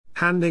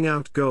Handing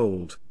out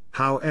gold,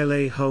 how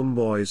LA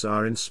homeboys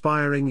are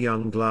inspiring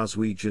young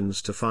Glaswegians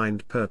to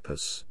find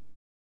purpose.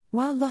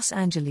 While Los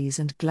Angeles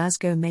and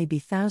Glasgow may be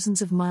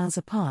thousands of miles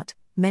apart,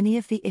 many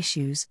of the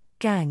issues,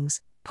 gangs,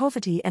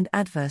 poverty and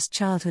adverse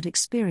childhood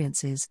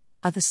experiences,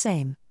 are the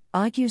same,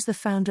 argues the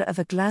founder of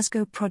a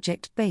Glasgow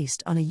project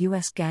based on a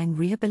U.S. gang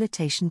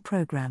rehabilitation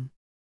program.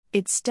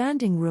 It's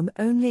standing room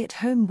only at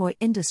Homeboy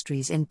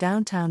Industries in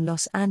downtown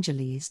Los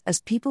Angeles as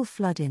people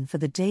flood in for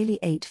the daily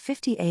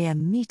 8:50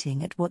 a.m.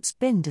 meeting at what's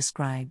been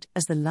described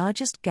as the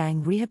largest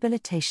gang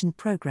rehabilitation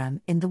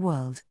program in the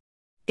world.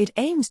 It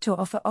aims to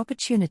offer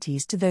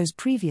opportunities to those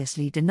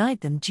previously denied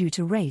them due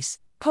to race,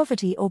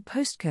 poverty or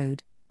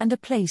postcode, and a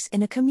place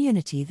in a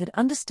community that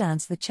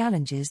understands the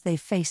challenges they've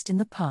faced in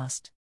the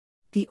past.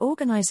 The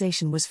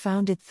organization was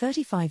founded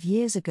 35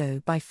 years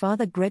ago by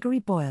Father Gregory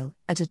Boyle,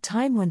 at a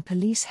time when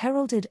police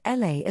heralded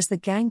LA as the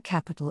gang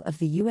capital of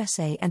the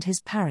USA, and his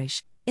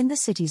parish, in the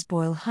city's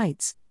Boyle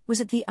Heights, was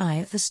at the eye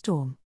of the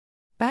storm.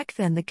 Back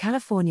then the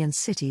Californian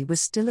city was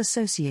still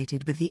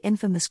associated with the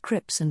infamous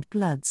Crips and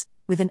Bloods,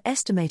 with an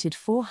estimated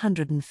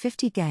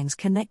 450 gangs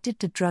connected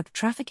to drug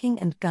trafficking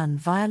and gun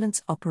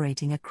violence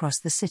operating across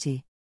the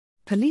city.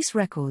 Police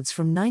records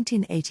from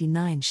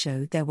 1989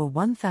 show there were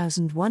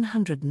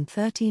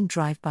 1,113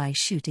 drive-by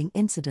shooting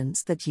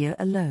incidents that year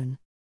alone.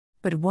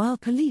 But while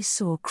police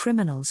saw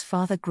criminals,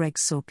 Father Greg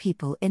saw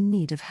people in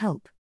need of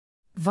help.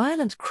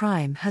 Violent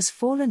crime has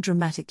fallen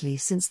dramatically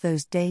since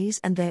those days,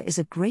 and there is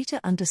a greater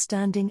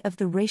understanding of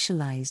the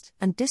racialized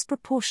and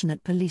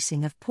disproportionate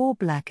policing of poor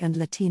Black and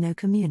Latino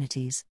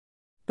communities.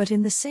 But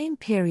in the same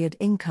period,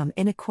 income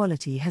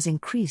inequality has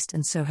increased,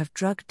 and so have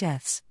drug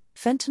deaths.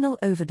 Fentanyl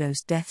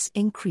overdose deaths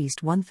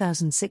increased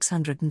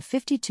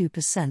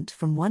 1,652%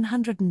 from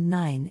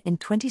 109 in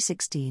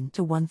 2016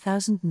 to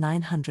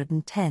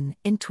 1,910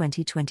 in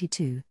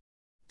 2022.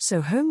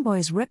 So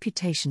Homeboy's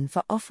reputation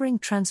for offering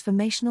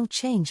transformational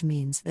change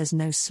means there's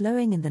no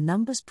slowing in the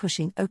numbers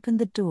pushing open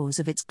the doors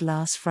of its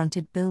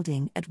glass-fronted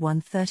building at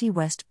 130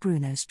 West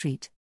Bruno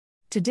Street.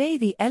 Today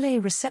the LA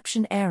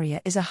reception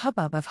area is a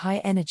hubbub of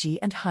high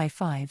energy and high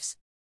fives.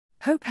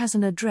 Hope has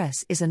an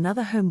address is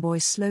another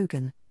Homeboy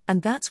slogan,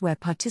 and that's where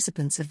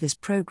participants of this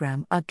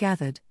program are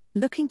gathered,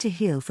 looking to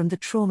heal from the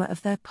trauma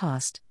of their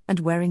past, and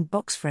wearing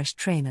box-fresh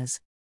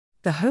trainers.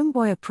 The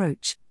Homeboy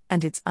approach,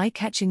 and its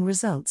eye-catching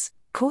results,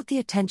 caught the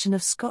attention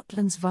of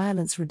Scotland's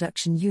Violence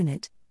Reduction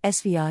Unit,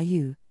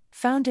 SVRU,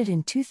 founded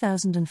in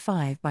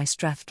 2005 by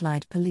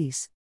Strathclyde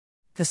Police.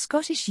 The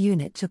Scottish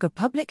unit took a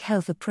public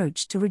health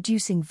approach to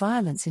reducing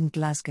violence in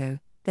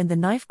Glasgow, then the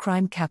knife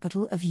crime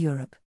capital of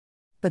Europe.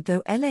 But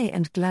though LA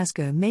and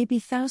Glasgow may be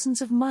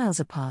thousands of miles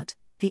apart,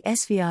 the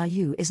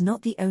SVRU is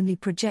not the only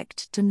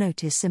project to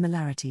notice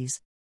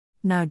similarities.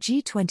 Now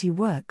G20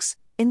 Works,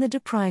 in the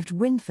deprived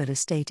Wyndford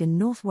estate in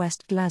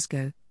northwest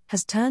Glasgow,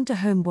 has turned to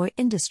Homeboy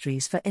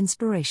Industries for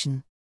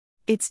inspiration.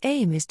 Its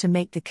aim is to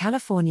make the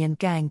Californian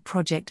gang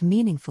project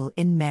meaningful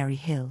in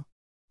Maryhill.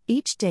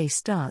 Each day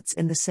starts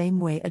in the same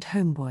way at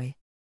Homeboy.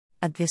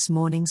 At this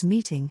morning's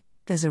meeting,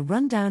 there's a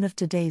rundown of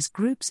today's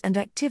groups and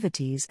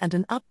activities and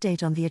an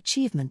update on the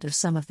achievement of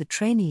some of the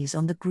trainees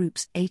on the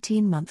group's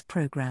 18-month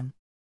program.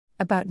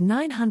 About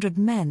 900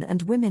 men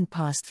and women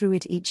pass through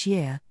it each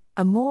year,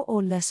 a more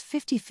or less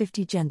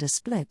 50-50 gender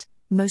split,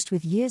 most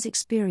with years'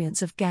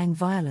 experience of gang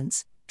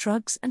violence,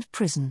 drugs and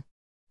prison.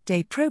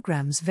 Day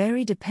programs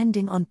vary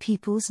depending on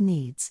people's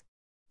needs.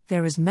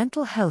 There is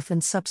mental health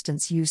and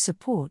substance use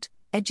support,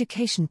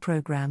 education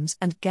programs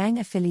and gang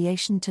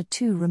affiliation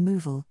tattoo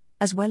removal,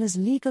 as well as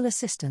legal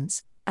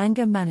assistance,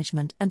 anger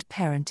management and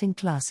parenting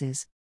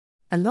classes.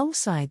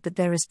 Alongside that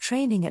there is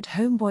training at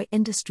Homeboy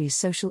Industries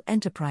social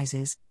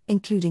enterprises,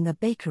 including a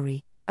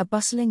bakery, a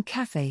bustling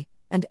cafe,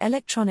 and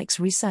electronics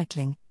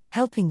recycling,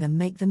 helping them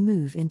make the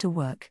move into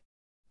work.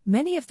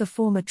 Many of the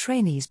former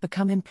trainees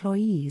become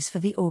employees for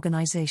the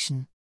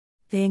organization.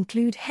 They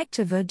include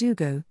Hector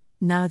Verdugo,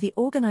 now the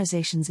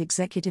organization's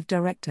executive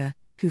director,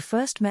 who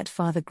first met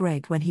Father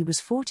Greg when he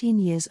was 14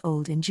 years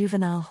old in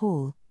juvenile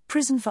hall,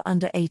 prison for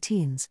under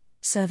 18s,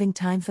 serving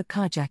time for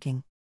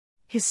carjacking.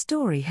 His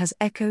story has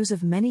echoes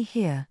of many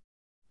here.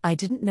 "I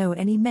didn't know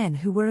any men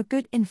who were a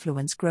good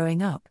influence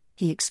growing up,"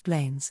 he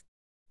explains.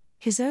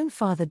 His own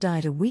father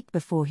died a week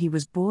before he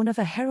was born of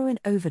a heroin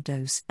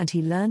overdose, and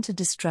he learned to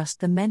distrust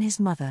the men his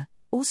mother,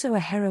 also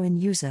a heroin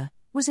user,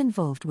 was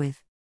involved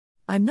with.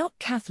 "I'm not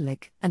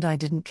Catholic, and I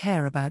didn't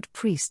care about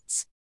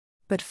priests.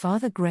 But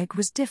Father Greg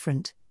was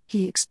different,"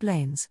 he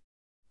explains.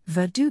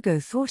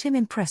 Verdugo thought him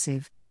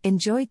impressive,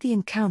 enjoyed the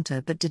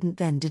encounter but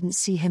didn't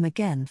see him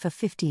again for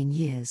 15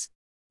 years.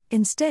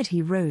 Instead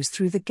he rose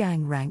through the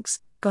gang ranks,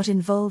 got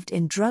involved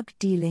in drug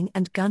dealing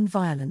and gun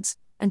violence,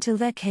 until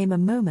there came a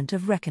moment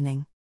of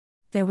reckoning.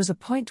 "There was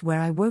a point where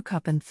I woke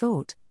up and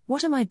thought,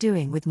 what am I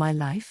doing with my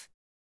life?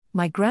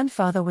 My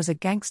grandfather was a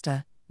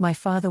gangster, my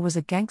father was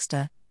a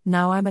gangster,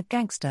 now I'm a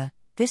gangster,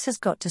 this has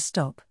got to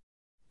stop."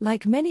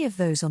 Like many of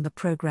those on the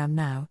program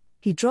now,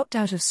 he dropped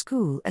out of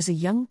school as a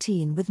young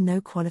teen with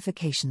no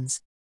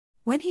qualifications.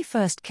 When he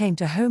first came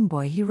to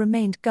Homeboy he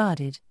remained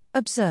guarded,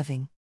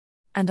 observing.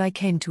 And I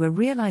came to a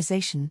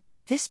realization: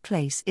 this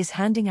place is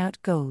handing out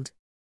gold.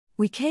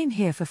 We came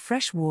here for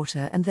fresh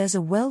water and there's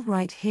a well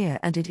right here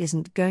and it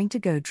isn't going to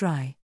go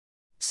dry.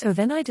 So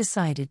then I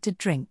decided to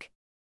drink.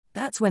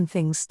 That's when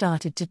things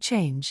started to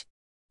change.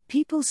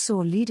 People saw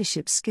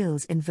leadership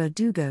skills in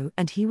Verdugo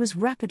and he was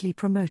rapidly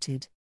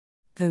promoted.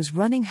 Those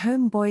running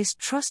Homeboys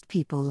trust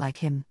people like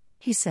him,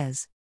 he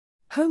says.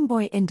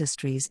 Homeboy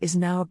Industries is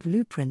now a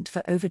blueprint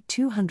for over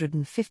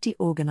 250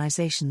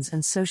 organizations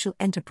and social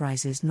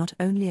enterprises not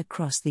only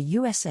across the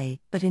USA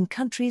but in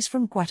countries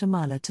from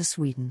Guatemala to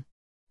Sweden.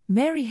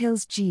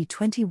 Maryhill's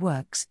G20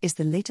 Works is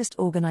the latest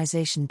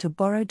organization to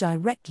borrow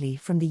directly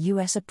from the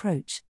US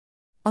approach.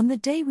 On the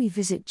day we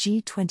visit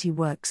G20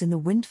 Works in the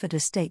Wyndford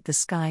estate, the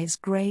sky is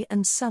grey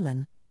and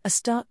sullen, a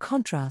stark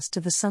contrast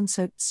to the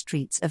sun-soaked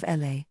streets of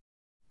LA.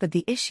 But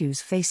the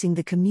issues facing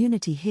the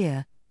community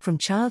here, from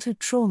childhood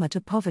trauma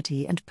to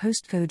poverty and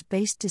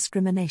postcode-based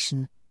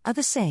discrimination, are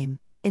the same,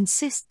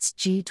 insists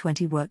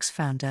G20 Works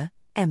founder,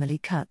 Emily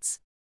Cutts.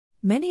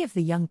 Many of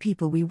the young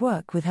people we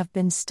work with have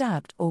been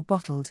stabbed or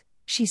bottled,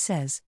 she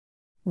says.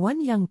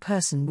 One young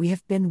person we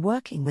have been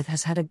working with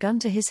has had a gun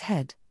to his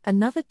head,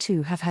 another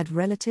 2 have had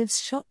relatives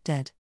shot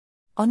dead.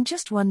 On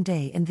just one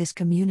day in this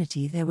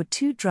community there were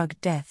 2 drug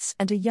deaths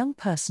and a young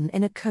person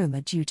in a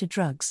coma due to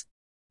drugs.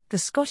 The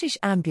Scottish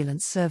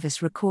Ambulance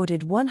Service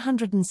recorded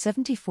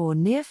 174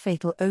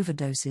 near-fatal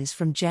overdoses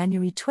from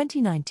January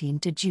 2019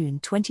 to June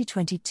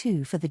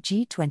 2022 for the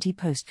G20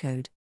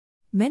 postcode.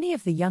 Many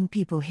of the young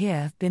people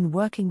here have been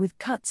working with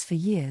Cutts for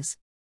years.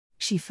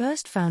 She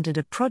first founded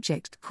a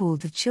project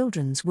called the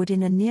Children's Wood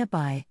in a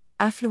nearby,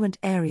 affluent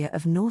area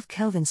of North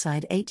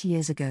Kelvinside 8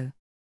 years ago.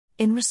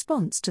 In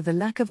response to the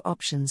lack of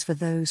options for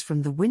those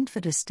from the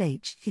Wyndford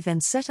estate, she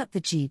then set up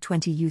the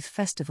G20 Youth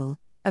Festival,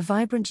 a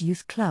vibrant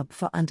youth club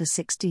for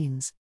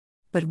under-16s.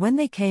 But when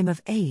they came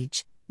of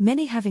age,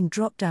 many having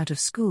dropped out of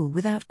school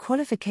without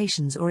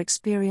qualifications or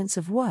experience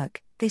of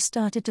work, they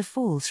started to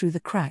fall through the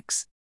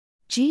cracks.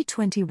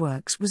 G20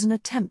 Works was an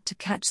attempt to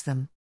catch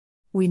them.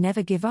 We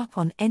never give up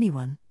on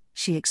anyone,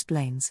 she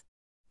explains.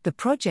 The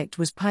project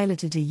was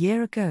piloted a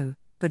year ago,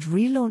 but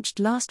relaunched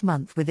last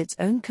month with its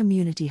own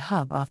community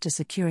hub after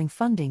securing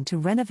funding to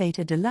renovate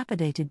a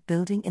dilapidated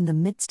building in the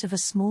midst of a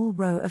small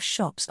row of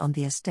shops on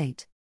the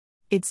estate.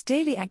 Its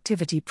daily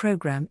activity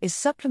program is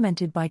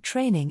supplemented by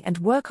training and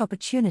work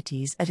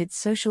opportunities at its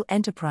social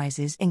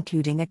enterprises,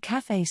 including a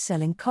cafe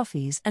selling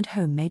coffees and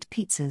homemade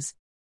pizzas.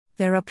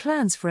 There are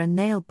plans for a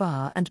nail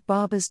bar and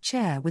barber's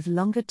chair with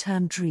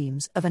longer-term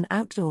dreams of an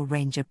outdoor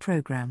ranger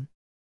program.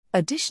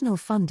 Additional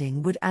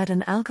funding would add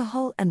an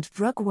alcohol and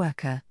drug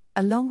worker,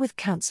 along with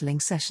counseling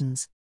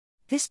sessions.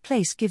 This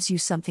place gives you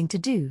something to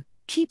do,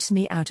 keeps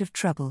me out of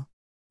trouble.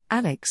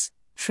 Alex,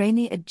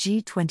 trainee at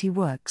G20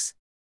 Works.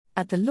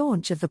 At the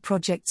launch of the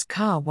project's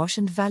car wash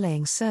and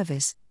valeting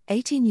service,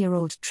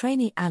 18-year-old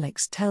trainee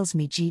Alex tells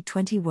me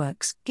G20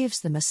 Works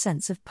gives them a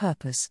sense of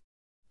purpose.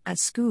 At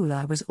school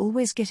I was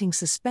always getting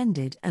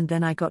suspended and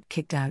then I got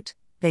kicked out,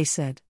 they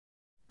said.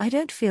 I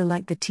don't feel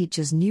like the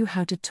teachers knew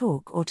how to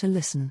talk or to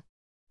listen.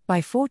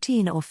 By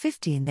 14 or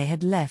 15 they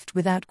had left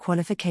without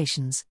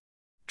qualifications.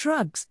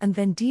 Drugs and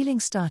then dealing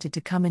started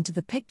to come into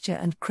the picture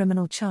and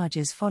criminal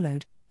charges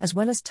followed, as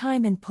well as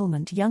time in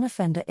Pullman Young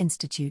Offender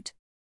Institute.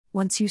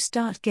 Once you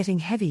start getting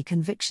heavy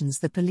convictions,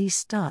 the police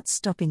start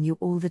stopping you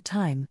all the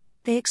time,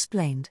 they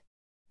explained.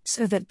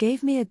 So that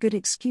gave me a good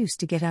excuse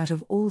to get out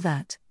of all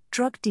that,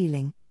 drug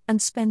dealing,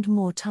 and spend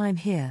more time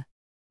here.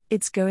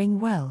 It's going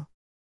well.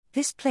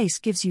 This place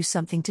gives you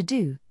something to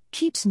do,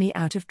 keeps me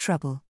out of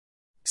trouble.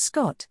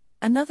 Scott,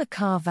 another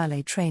car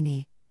valet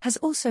trainee, has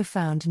also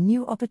found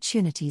new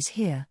opportunities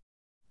here.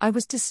 I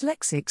was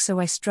dyslexic, so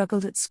I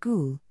struggled at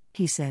school,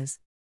 he says.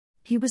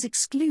 He was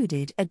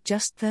excluded at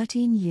just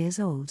 13 years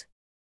old.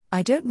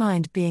 I don't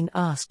mind being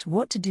asked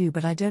what to do,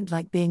 but I don't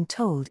like being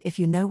told, if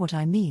you know what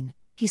I mean,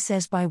 he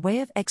says by way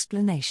of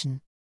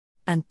explanation.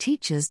 And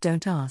teachers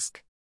don't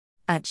ask.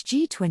 At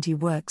G20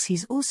 Works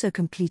he's also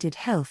completed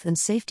health and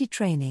safety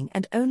training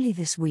and only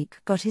this week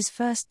got his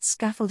first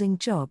scaffolding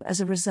job as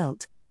a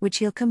result, which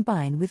he'll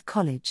combine with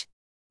college.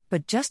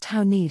 But just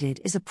how needed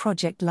is a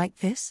project like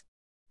this?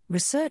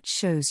 Research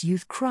shows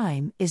youth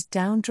crime is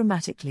down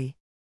dramatically.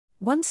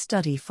 One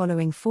study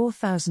following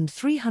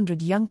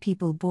 4,300 young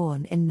people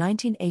born in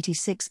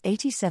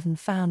 1986-87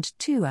 found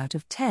 2 out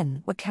of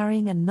 10 were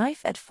carrying a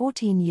knife at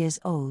 14 years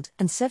old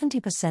and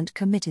 70%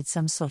 committed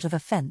some sort of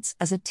offense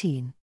as a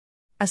teen.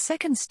 A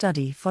second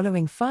study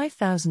following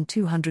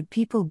 5,200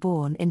 people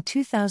born in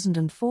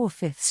 2004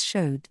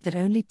 showed that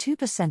only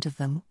 2% of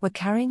them were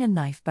carrying a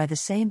knife by the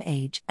same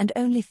age and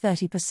only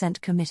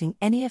 30% committing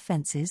any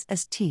offenses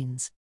as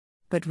teens.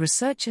 But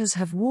researchers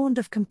have warned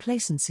of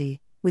complacency,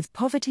 with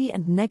poverty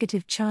and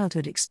negative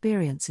childhood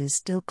experiences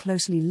still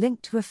closely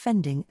linked to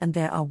offending, and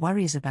there are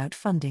worries about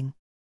funding.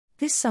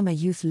 This summer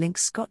Youth Link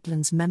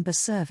Scotland's member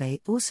survey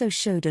also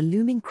showed a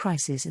looming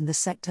crisis in the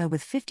sector,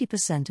 with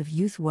 50% of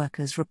youth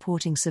workers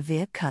reporting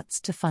severe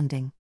cuts to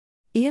funding.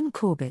 Ian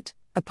Corbett,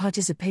 a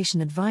participation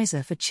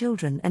advisor for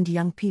Children and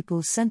Young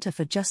People's Centre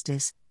for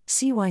Justice,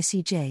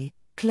 CYCJ,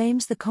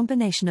 claims the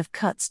combination of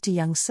cuts to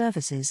young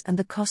services and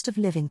the cost of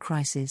living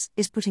crisis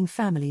is putting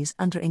families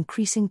under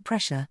increasing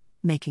pressure,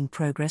 making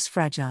progress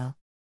fragile.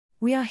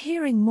 We are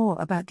hearing more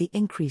about the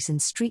increase in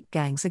street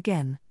gangs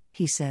again,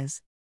 he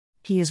says.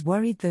 He is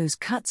worried those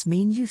cuts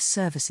mean youth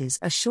services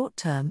are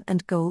short-term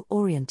and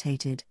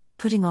goal-orientated,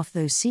 putting off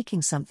those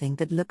seeking something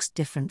that looks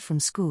different from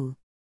school.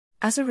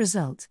 As a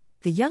result,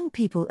 the young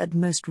people at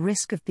most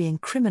risk of being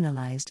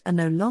criminalized are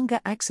no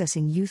longer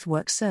accessing youth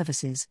work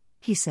services,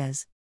 he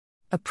says.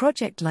 A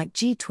project like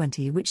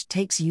G20, which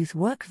takes youth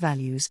work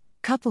values,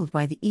 coupled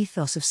by the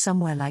ethos of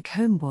somewhere like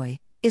Homeboy,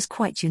 is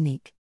quite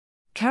unique.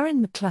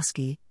 Karen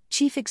McCluskey,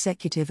 Chief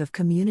Executive of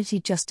Community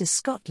Justice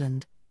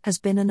Scotland, has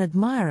been an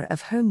admirer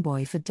of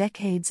Homeboy for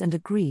decades and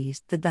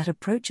agrees that that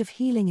approach of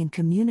healing in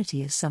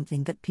community is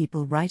something that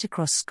people right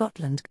across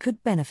Scotland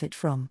could benefit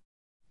from.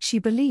 She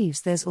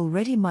believes there's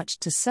already much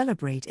to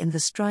celebrate in the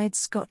strides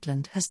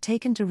Scotland has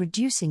taken to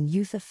reducing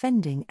youth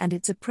offending and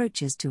its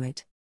approaches to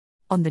it.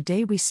 On the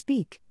day we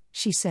speak,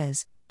 she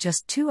says,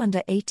 just 2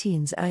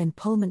 under-18s are in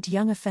Polmont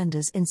Young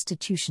Offenders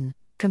Institution,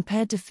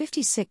 compared to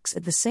 56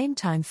 at the same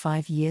time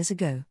 5 years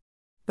ago.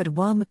 But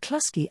while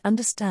McCluskey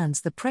understands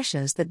the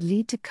pressures that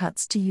lead to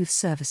cuts to youth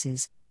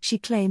services, she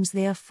claims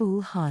they are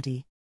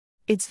foolhardy.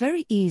 It's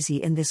very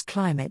easy in this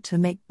climate to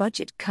make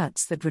budget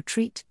cuts that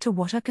retreat to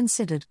what are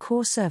considered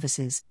core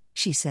services,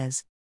 she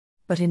says.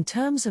 But in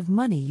terms of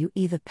money, you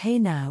either pay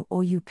now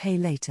or you pay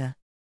later.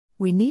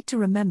 We need to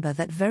remember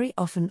that very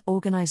often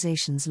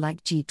organisations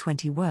like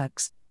G20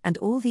 Works, and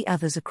all the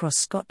others across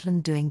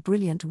Scotland doing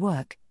brilliant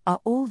work,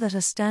 are all that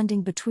are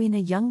standing between a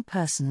young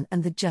person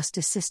and the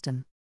justice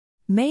system.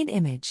 Main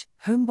image,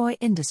 Homeboy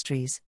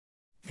Industries.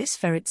 This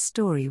ferret's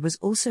story was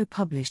also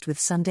published with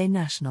Sunday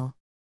National.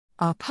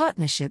 Our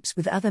partnerships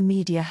with other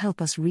media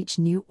help us reach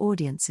new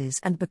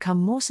audiences and become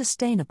more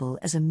sustainable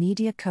as a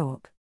media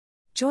co-op.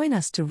 Join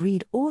us to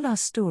read all our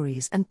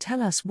stories and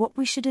tell us what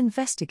we should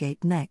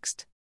investigate next.